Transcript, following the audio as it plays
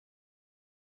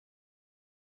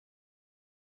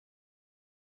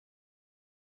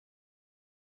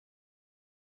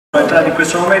Entrati in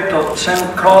questo momento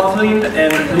Sam Claflin e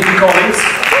Lynn Collins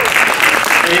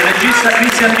e il regista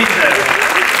Christian Witter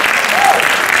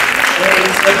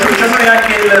e aggiunge a noi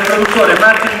anche il produttore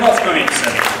Martin Moskowitz.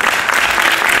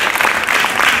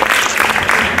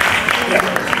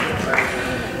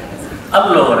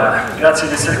 Allora, grazie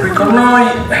di essere qui con noi.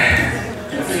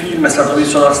 Il film è stato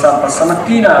visto dalla stampa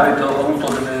stamattina, avete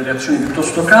avuto delle reazioni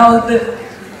piuttosto calde,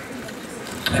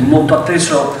 è molto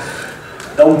atteso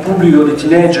da un pubblico di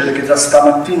teenager che da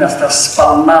stamattina sta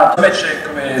spalmato. Invece,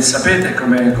 come sapete,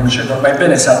 come conoscete ormai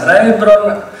bene, Sandra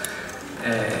Hebron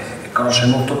conosce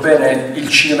molto bene il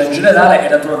cinema in generale e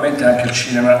naturalmente anche il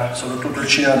cinema, soprattutto il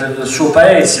cinema del suo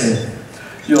paese.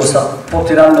 Io lo sto un po'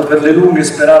 tirando per le lunghe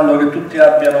sperando che tutti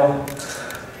abbiano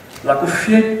la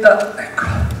cuffietta, ecco.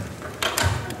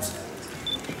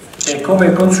 E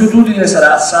come consuetudine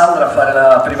sarà Sandra a fare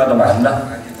la prima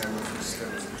domanda.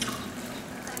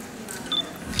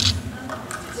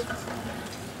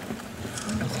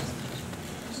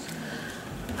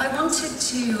 I wanted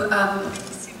to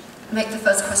make the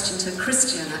first question to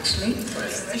Christian, actually.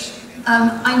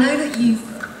 I know that you've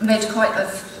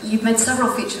made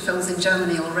several feature films in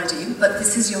Germany already, but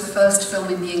this is your first film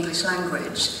in the English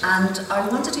language, and I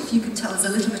wondered if you could tell us a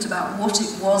little bit about what it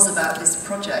was about this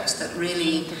project that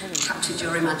really captured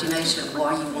your imagination,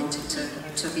 why you wanted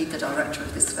to be the director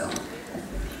of this film.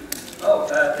 Oh,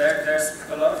 there's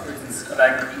a lot of reasons.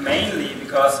 Like mainly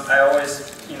because I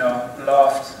always,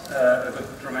 loved a good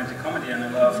romantic comedy, and I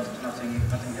loved Notting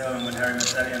Hill and When Harry Met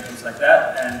Sally and things like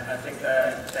that. And I think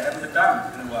they haven't been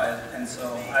done in a while, and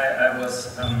so I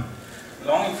was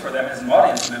longing for them as an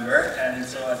audience member. And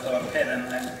so I thought, okay, then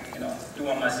I do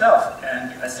one myself.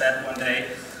 And I sat one day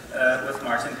with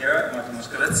Martin here, Martin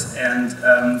Moskowitz,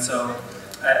 and so.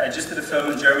 I just did a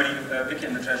film in Germany, Vicky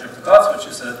and the Treasure of the Gods,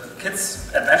 which is a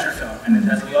kids' adventure film, and it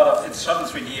has a lot of, it's shot in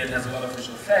 3D, it has a lot of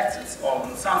visual effects, it's all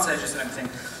on sound stages and everything.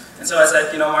 And so I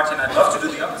said, Martin, I'd love to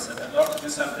do the opposite. I'd love to do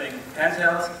something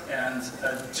handheld and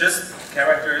just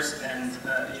characters and,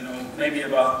 maybe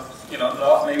about,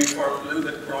 love, maybe for a little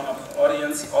bit grown-up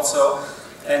audience also.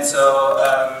 And so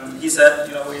he said,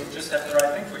 we just have the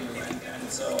right thing for you. And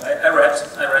so I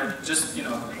read just,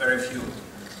 very few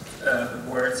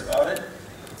words about it.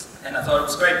 And I thought it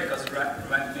was great because it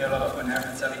reminded me a lot of When Harry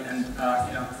Met Sally, and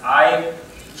I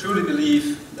truly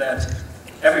believe that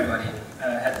everybody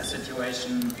had the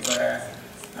situation where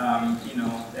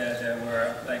they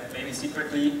were like maybe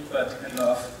secretly but in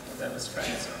love with their best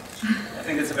friend. So I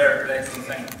think it's a very relatable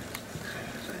thing.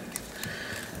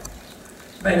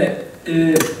 Bene,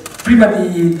 prima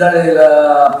di dare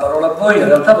la parola a voi, in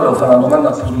realtà volevo fare una domanda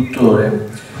al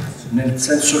produttore. Nel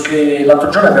senso che l'altro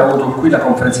giorno abbiamo avuto qui la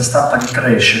conferenza stampa di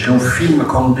Cresce, che è un film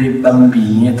con dei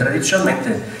bambini, e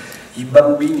tradizionalmente i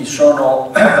bambini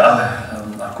sono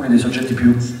alcuni dei soggetti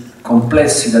più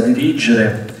complessi da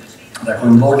dirigere, da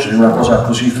coinvolgere in una cosa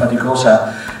così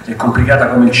faticosa e complicata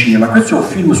come il cinema. Questo è un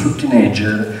film su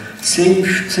teenager. Se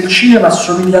il cinema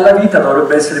assomiglia alla vita,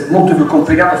 dovrebbe essere molto più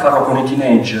complicato farlo con i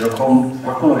teenager, o con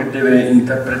qualcuno che deve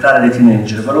interpretare dei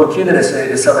teenager. Volevo chiedere se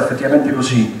è stato effettivamente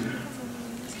così.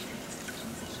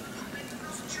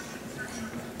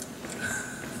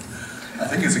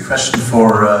 I think it's a question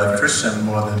for Christian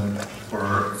more than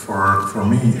for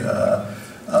me.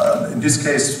 In this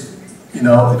case, it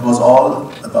was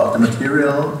all about the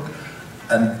material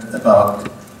and about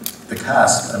the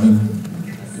cast. I mean,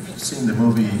 if you've seen the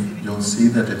movie, you'll see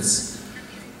that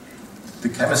the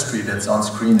chemistry that's on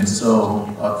screen is so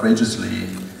outrageously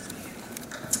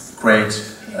great,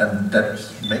 and that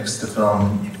makes the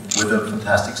film with a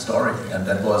fantastic story. And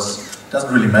that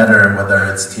doesn't really matter whether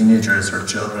it's teenagers or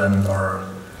children or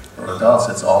adults.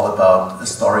 It's all about a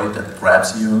story that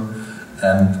grabs you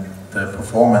and the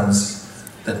performance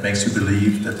that makes you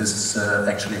believe that this is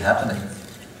actually happening.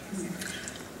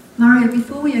 Mario,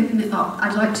 before we open it up,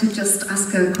 I'd like to just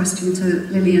ask a question to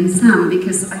Lily and Sam,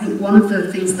 because I think one of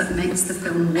the things that makes the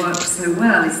film work so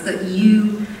well is that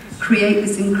you create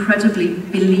this incredibly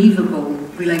believable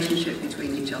relationship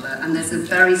between each other, and there's a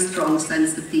very strong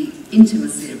sense of the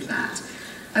intimacy of that.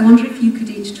 I wonder if you could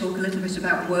each talk a little bit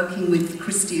about working with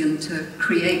Christian to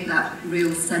create that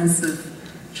real sense of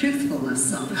truthfulness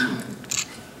somehow.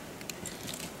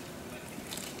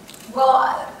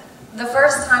 Well, the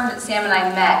first time that Sam and I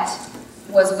met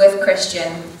was with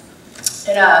Christian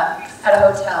at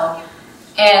a hotel,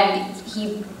 and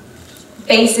he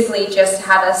basically just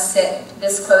had us sit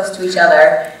this close to each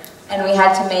other, and we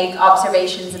had to make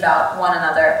observations about one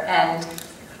another and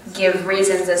give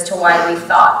reasons as to why we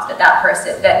thought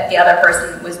that the other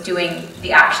person was doing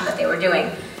the action that they were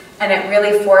doing. And it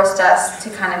really forced us to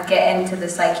kind of get into the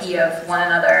psyche of one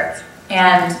another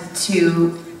and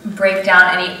to break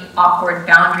down any awkward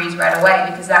boundaries right away,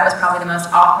 because that was probably the most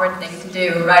awkward thing to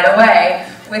do right away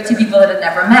with two people that had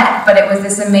never met. But it was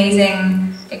this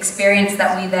amazing experience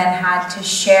that we then had to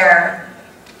share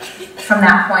from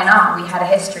that point on. We had a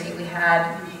history, we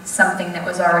had something that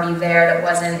was already there that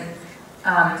wasn't,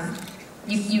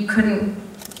 you couldn't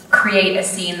create a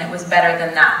scene that was better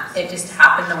than that. It just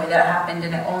happened the way that it happened,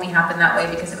 and it only happened that way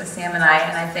because it was Sam and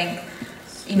I think,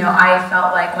 you know, I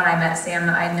felt like when I met Sam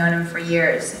that I'd known him for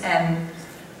years, and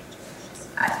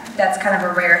that's kind of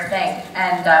a rare thing.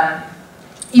 And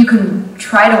you can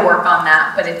try to work on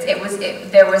that, but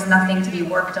there was nothing to be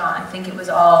worked on. I think it was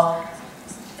all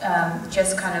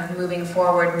just kind of moving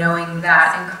forward, knowing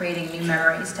that, and creating new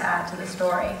memories to add to the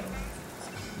story.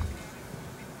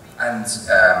 And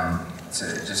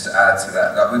just to add to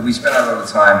that, like, we spent a lot of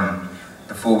time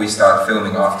before we started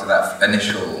filming, after that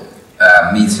initial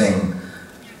meeting,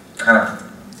 kind of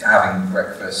having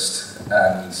breakfast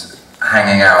and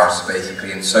hanging out,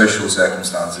 basically, in social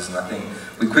circumstances. And I think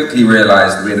we quickly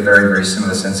realised that we had a very, very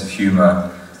similar sense of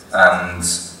humour and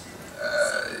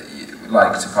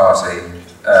like to party.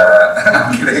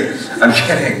 I'm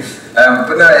kidding.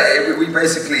 But no, we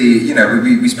basically, you know,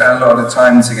 we spent a lot of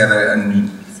time together and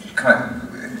kind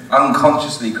of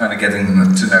unconsciously kind of getting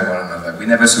to know one another. We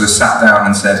never sort of sat down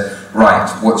and said, right,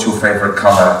 what's your favourite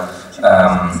colour?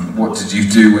 What did you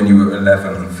do when you were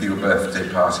 11 for your birthday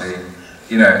party?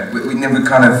 You know, we never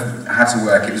kind of had to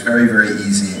work. It was very, very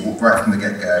easy, right from the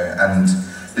get-go. And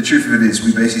the truth of it is,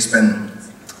 we basically spent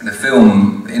the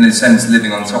film, in a sense,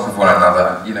 living on top of one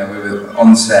another. You know, we were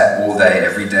on set all day,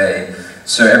 every day.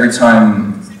 So every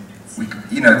time,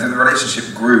 you know, the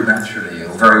relationship grew naturally,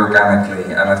 or very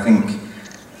organically. And I think,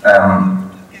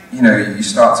 you know, you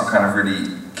start to kind of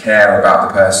really care about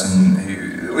the person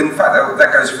who, in fact,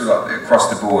 that goes for like, across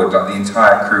the board, like the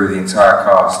entire crew, the entire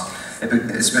cast.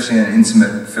 Especially in an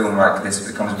intimate film like this,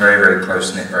 it becomes very, very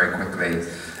close-knit very quickly.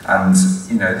 And,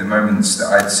 you know, the moments that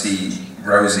I'd see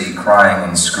Rosie crying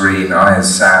on screen, I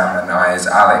as Sam and I as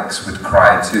Alex would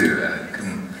cry too,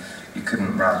 and you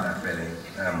couldn't write that really.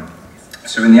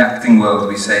 So in the acting world,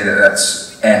 we say that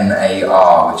that's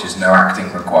NAR, which is no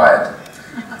acting required.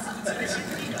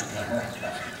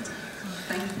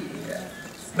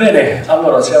 Bene,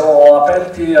 allora siamo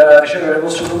aperti a ricevere le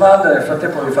vostre domande. Nel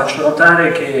frattempo vi faccio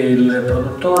notare che il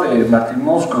produttore Martin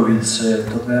Moskowitz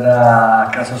tornerà a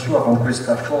casa sua con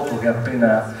questa foto che ha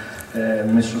appena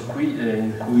messo qui,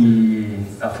 in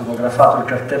cui ha fotografato il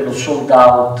cartello sold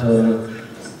out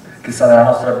che sta nella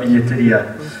nostra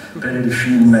biglietteria per il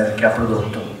film che ha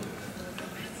prodotto.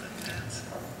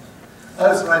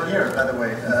 Oh, it's right here, by the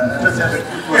way.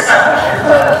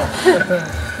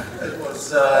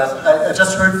 I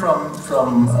just heard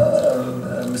from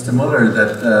Mr. Muller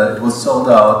that it was sold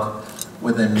out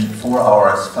within 4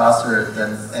 hours, faster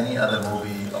than any other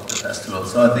movie of the festival.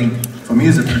 So I think, for me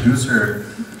as a producer,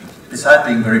 besides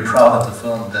being very proud of the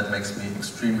film, that makes me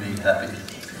extremely happy.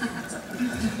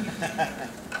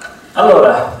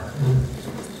 Allora,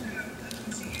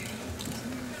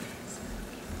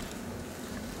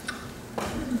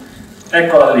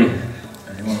 eccola lì.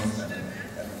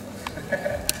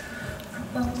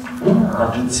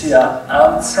 L'agenzia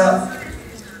ANSA.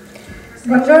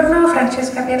 Buongiorno,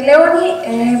 Francesca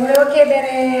Pierleoni. Volevo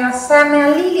chiedere a Sam e a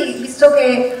Lili, visto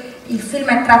che il film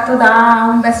è tratto da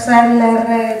un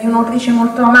bestseller di un'autrice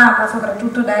molto amata,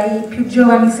 soprattutto dai più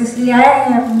giovani, Cecilia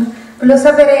Ehern, volevo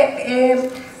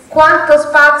sapere quanto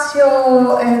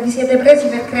spazio vi siete presi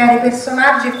per creare i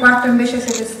personaggi e quanto invece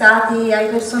siete stati ai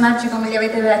personaggi come li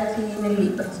avete letti nel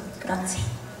libro. Grazie.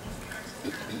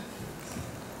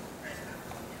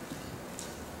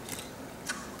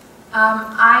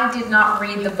 I did not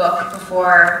read the book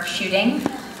before shooting.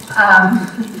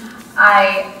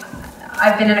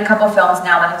 I've been in a couple films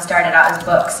now that have started out as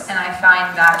books, and I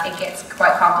find that it gets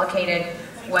quite complicated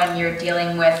when you're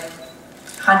dealing with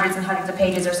hundreds and hundreds of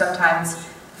pages, or sometimes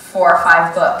 4 or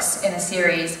 5 books in a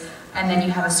series, and then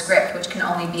you have a script which can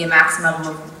only be a maximum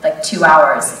of like 2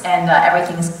 hours, and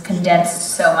everything's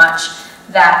condensed so much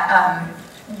that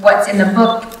what's in the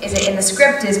book is in the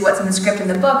script is what's in the script in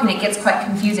the book, and it gets quite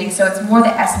confusing. So it's more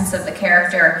the essence of the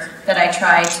character that I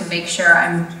try to make sure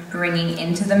I'm bringing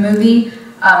into the movie,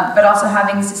 but also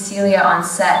having Cecilia on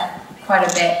set quite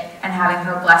a bit and having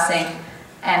her blessing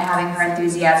and having her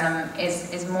enthusiasm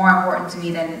is more important to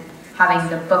me than having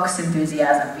the book's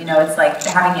enthusiasm. You know, it's like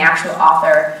having the actual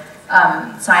author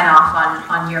sign off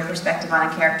on your perspective on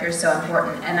a character is so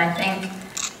important. And I think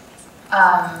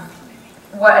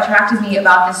what attracted me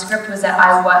about this script was that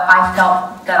I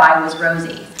felt that I was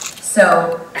Rosie.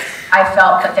 So I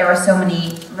felt that there were so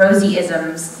many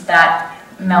Rosie-isms that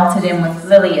melted in with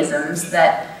Lily-isms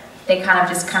that they kind of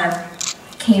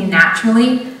came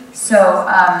naturally. So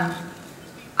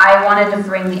I wanted to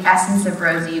bring the essence of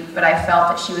Rosie, but I felt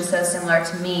that she was so similar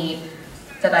to me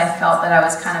that I felt that I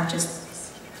was kind of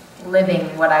just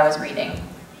living what I was reading.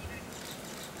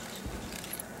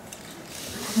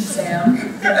 Sam,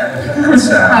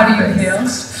 how do you feel?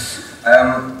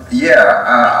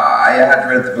 I had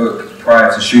read the book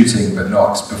prior to shooting, but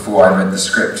not before I read the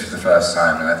script for the first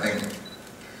time, and I think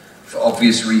for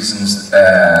obvious reasons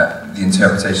the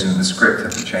interpretation of the script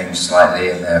had to change slightly,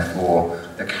 and therefore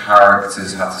the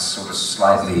characters had to sort of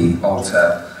slightly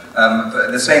alter. But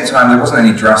at the same time, there wasn't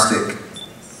any drastic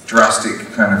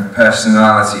kind of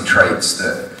personality traits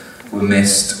that were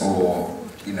missed or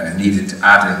needed to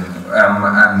add in.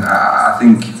 And I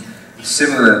think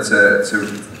similar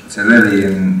to Lily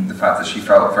in the fact that she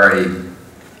felt very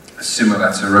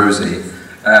similar to Rosie,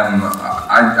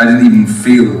 I didn't even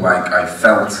feel like I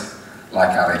felt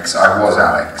like Alex. I was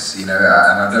Alex, and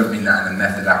I don't mean that in a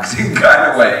method acting kind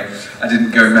of way. I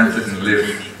didn't go method and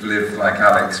live like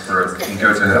Alex and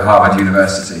go to Harvard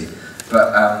University.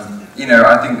 But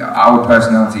I think our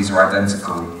personalities are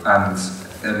identical,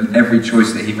 and every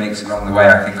choice that he makes along the way,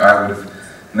 I think I would have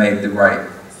made the right,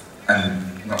 and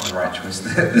not the right choice,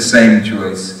 the same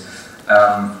choice.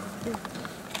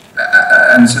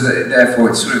 And so therefore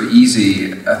it's sort of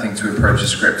easy, I think, to approach a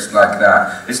script like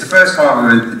that. It's the first time I've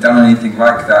ever done anything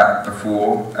like that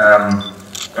before,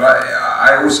 but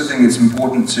I also think it's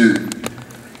important to,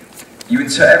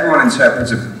 everyone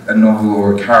interprets a novel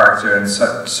or a character and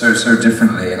so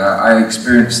differently, and I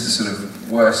experienced the sort of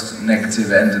worst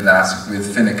negative end of that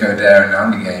with Finnick Odair in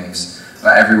Hunger Games.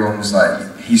 Like, everyone was like,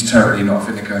 he's totally not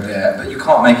Finnick Odair, but you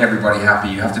can't make everybody happy.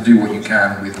 You have to do what you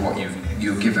can with what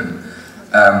you're given,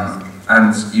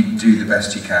 and you do the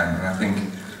best you can. And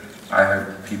I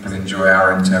hope people enjoy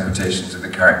our interpretations of the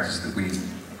characters that we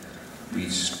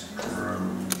just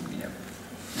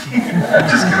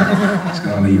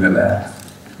gonna leave it there.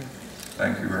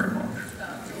 Thank you very much.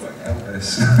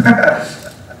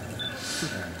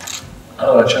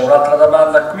 Allora, c'è un'altra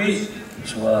domanda qui,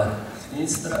 sulla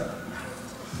sinistra.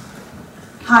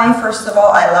 Hi, first of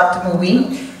all, I love the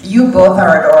movie. You both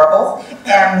are adorable,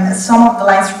 and some of the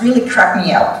lines really crack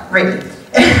me up, really.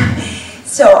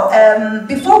 So,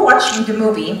 before watching the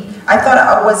movie, I thought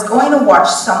I was going to watch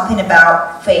something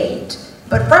about fate,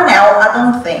 but right now I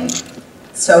don't think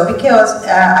so, because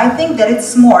I think that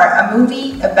it's more a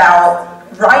movie about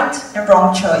right and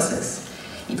wrong choices.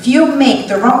 If you make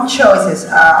the wrong choices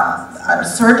at a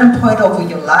certain point over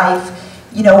your life,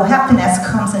 happiness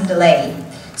comes in delay.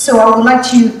 So I would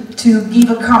like you to give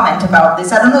a comment about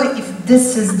this. I don't know if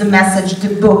this is the message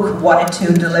the book wanted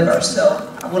to deliver, so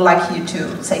I would like you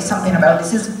to say something about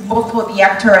this. This is both for the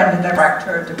actor and the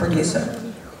director, the producer.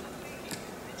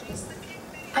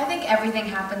 I think everything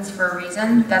happens for a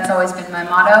reason. That's always been my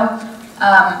motto.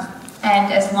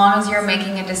 And as long as you're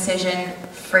making a decision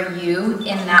for you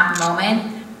in that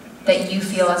moment that you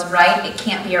feel is right, it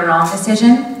can't be a wrong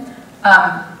decision.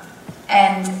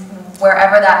 And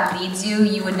wherever that leads you,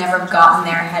 you would never have gotten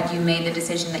there had you made the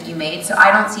decision that you made. So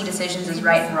I don't see decisions as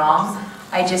right and wrong.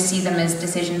 I just see them as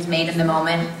decisions made in the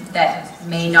moment that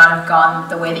may not have gone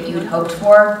the way that you had hoped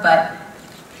for, but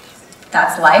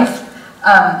that's life.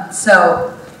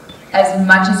 So as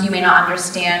much as you may not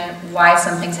understand why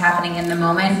something's happening in the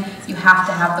moment, you have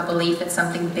to have the belief that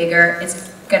something bigger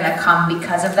is gonna come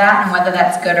because of that, and whether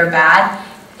that's good or bad,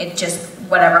 it just,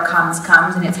 whatever comes,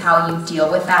 and it's how you deal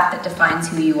with that defines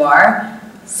who you are.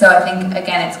 So I think,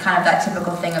 again, it's kind of that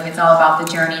typical thing of it's all about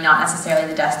the journey, not necessarily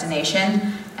the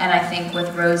destination. And I think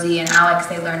with Rosie and Alex,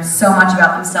 they learned so much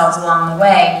about themselves along the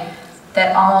way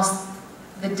that almost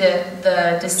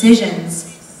the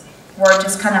decisions were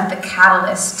just kind of the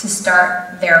catalyst to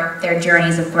start their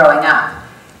journeys of growing up.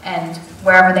 And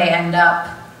wherever they end up,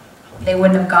 they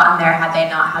wouldn't have gotten there had they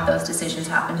not had those decisions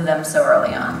happen to them so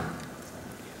early on.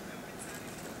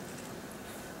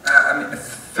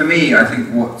 For me, I think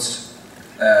what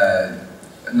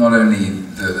not only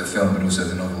the film but also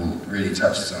the novel really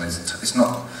touches on is it's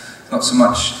not so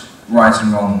much right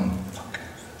and wrong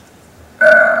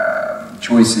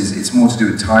choices. It's more to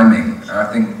do with timing. And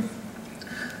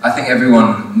I think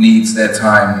everyone needs their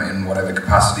time in whatever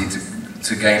capacity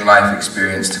to gain life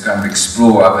experience, to kind of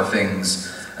explore other things.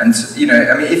 And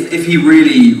if he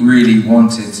really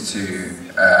wanted to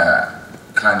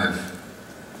kind of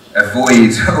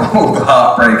avoid all the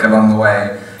heartbreak along the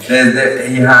way,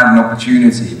 he had an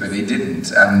opportunity, but he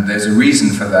didn't, and there's a reason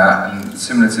for that. And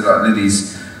similar to like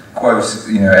Lily's quote,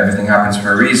 everything happens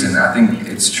for a reason. I think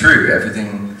it's true.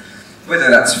 Everything, whether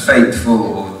that's fateful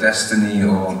or destiny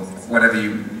or whatever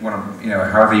you want to,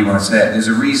 however you want to say it, there's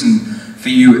a reason for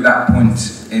you at that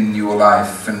point in your life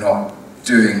for not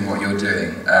doing what you're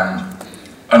doing.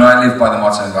 And I live by the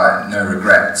motto like no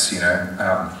regrets, you know.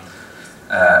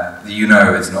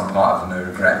 Is not part of the no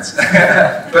regrets.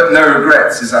 But no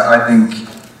regrets is, I think,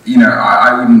 you know,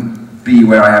 I wouldn't be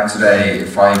where I am today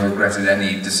if I regretted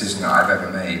any decision that I've ever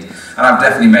made. And I've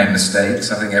definitely made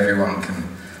mistakes. I think everyone can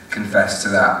confess to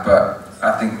that. But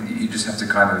I think you just have to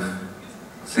kind of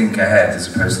think ahead as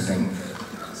opposed to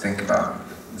think about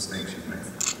mistakes you've made.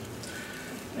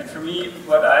 And for me,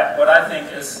 what I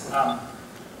think is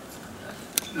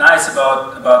nice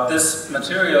about this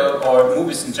material or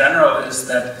movies in general is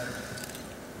that,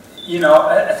 you know,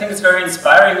 I think it's very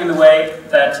inspiring in the way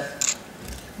that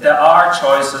there are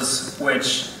choices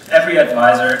which every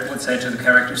advisor would say to the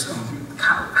characters, oh,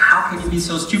 how can you be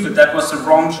so stupid? That was the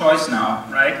wrong choice now,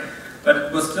 right? But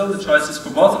it was still the choices for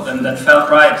both of them that felt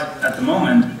right at the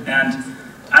moment. And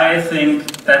I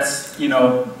think that's, you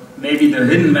know, maybe the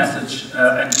hidden message,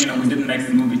 and you know, we didn't make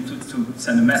the movie to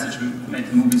send a message, we made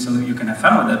the movie so that you can have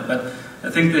fun with it, but I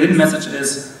think the hidden message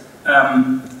is,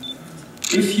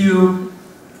 if you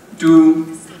do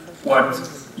what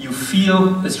you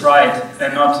feel is right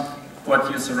and not what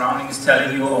your surrounding is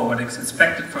telling you or what is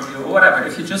expected from you or whatever,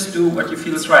 if you just do what you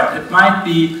feel is right, it might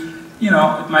be, you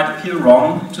know, it might appear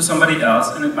wrong to somebody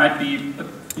else and it might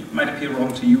appear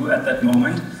wrong to you at that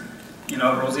moment. You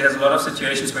know, Rosie has a lot of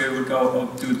situations where you would go,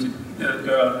 oh, dude,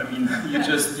 girl, I mean, you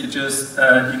just,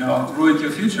 you know, ruined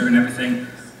your future and everything.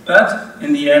 But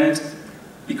in the end,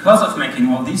 because of making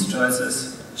all these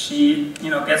choices, she, you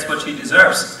know, gets what she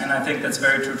deserves. And I think that's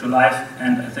very true to life,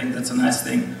 and I think that's a nice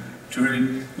thing to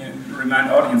really, you know,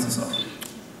 remind audiences of.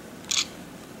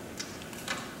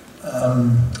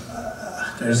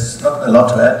 There's not a lot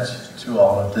to add to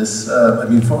all of this. I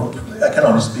mean, I can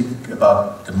only speak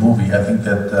about the movie. I think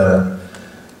that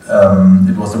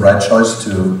it was the right choice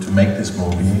to make this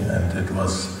movie, and it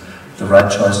was the right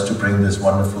choice to bring this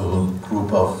wonderful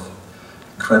group of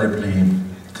incredibly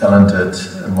talented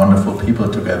and wonderful people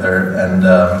together, and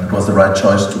it was the right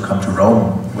choice to come to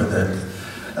Rome with it.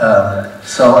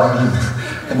 So, I mean,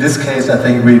 in this case, I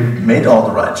think we made all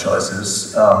the right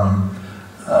choices, and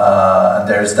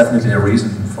there's definitely a reason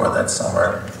for that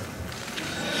somewhere.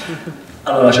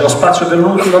 Allora, c'è lo spazio per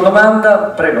l'ultima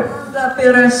domanda, prego.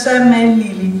 Per Sam e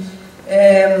Lily.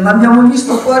 Abbiamo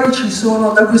visto fuori, ci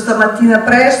sono da questa mattina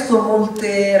presto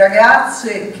molte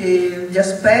ragazze che vi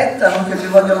aspettano, che vi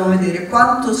vogliono vedere.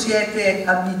 Quanto siete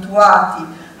abituati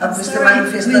a queste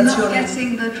manifestazioni? We're not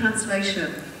getting the translation.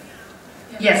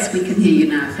 Yes, we can hear you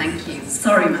now, thank you.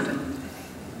 Sorry, madam.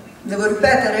 Devo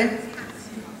ripetere?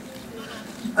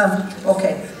 Ah,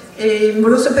 ok. E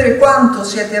volevo sapere quanto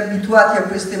siete abituati a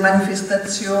queste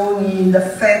manifestazioni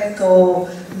d'affetto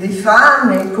dei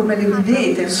fan e come le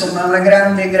vedete, insomma, una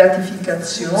grande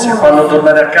gratificazione. Se quando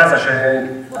tornate a casa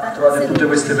trovate tutte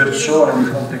queste persone di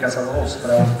fronte a casa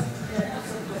vostra.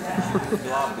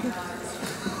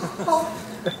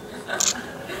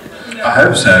 I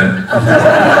hope so.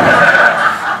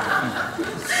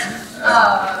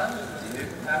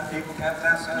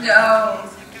 No.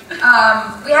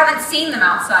 We haven't seen them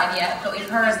outside yet, but we've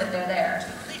heard that they're there.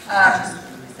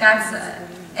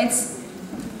 It's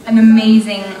an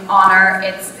amazing honor.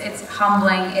 It's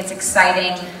humbling. It's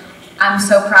exciting. I'm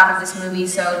so proud of this movie.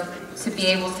 So to be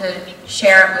able to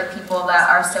share it with people that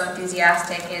are so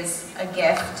enthusiastic is a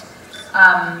gift.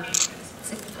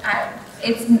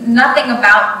 It's nothing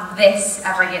about this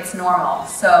ever gets normal.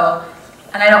 So,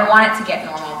 and I don't want it to get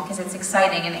normal because it's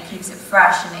exciting and it keeps it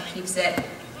fresh and it keeps it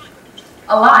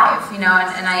alive, you know,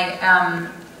 and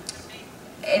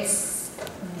it's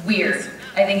weird.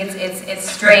 I think it's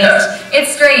strange.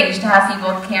 It's strange to have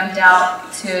people camped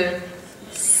out to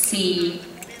see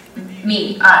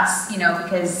us, you know,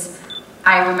 because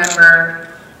I remember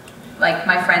like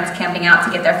my friends camping out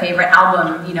to get their favorite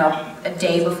album, you know, a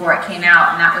day before it came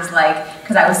out, and that was like,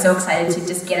 because I was so excited to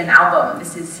just get an album.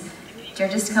 You're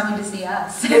just coming to see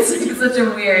us. It's such a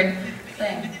weird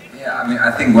thing. Yeah, I mean, I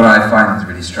think what I find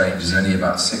really strange is only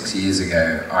about 6 years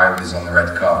ago, I was on the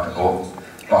red carpet, or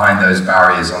behind those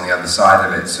barriers on the other side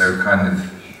of it, so kind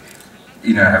of,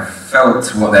 you know, have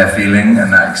felt what they're feeling,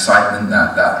 and that excitement,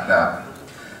 that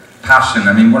passion.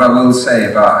 I mean, what I will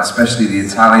say about especially the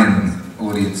Italian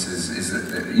audiences is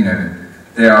that, you know,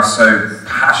 they are so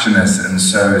passionate and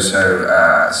so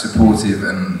supportive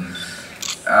and,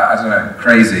 I don't know,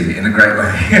 crazy in a great way.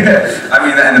 I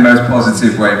mean that in the most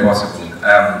positive way possible.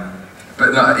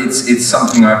 But no, it's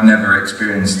something I've never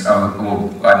experienced, I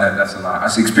know that's a lie. I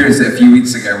experienced it a few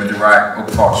weeks ago with the riot, or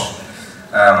Posh,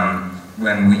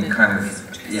 when we kind of,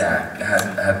 yeah,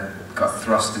 had got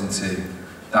thrust into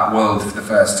that world for the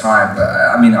first time. But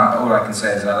I mean, all I can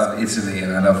say is I love Italy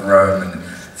and I love Rome, and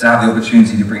to have the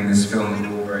opportunity to bring this film that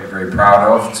we're all very, very proud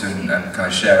of to, and kind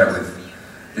of share it with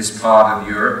this part of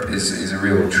Europe is a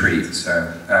real treat.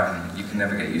 So you can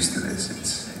never get used to this.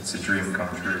 It's a dream come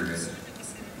true, really.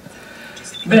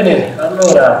 Bene,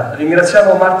 allora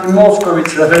ringraziamo Martin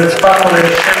Moscovitz per aver fatto le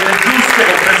scelte giuste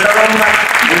con questa Roma,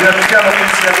 ringraziamo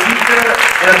Cristian Litter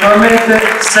e naturalmente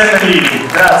Sam e Lili,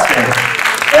 grazie,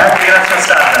 e anche grazie a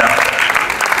Sandra.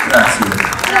 Grazie.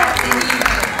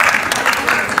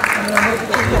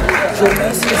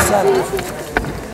 Grazie.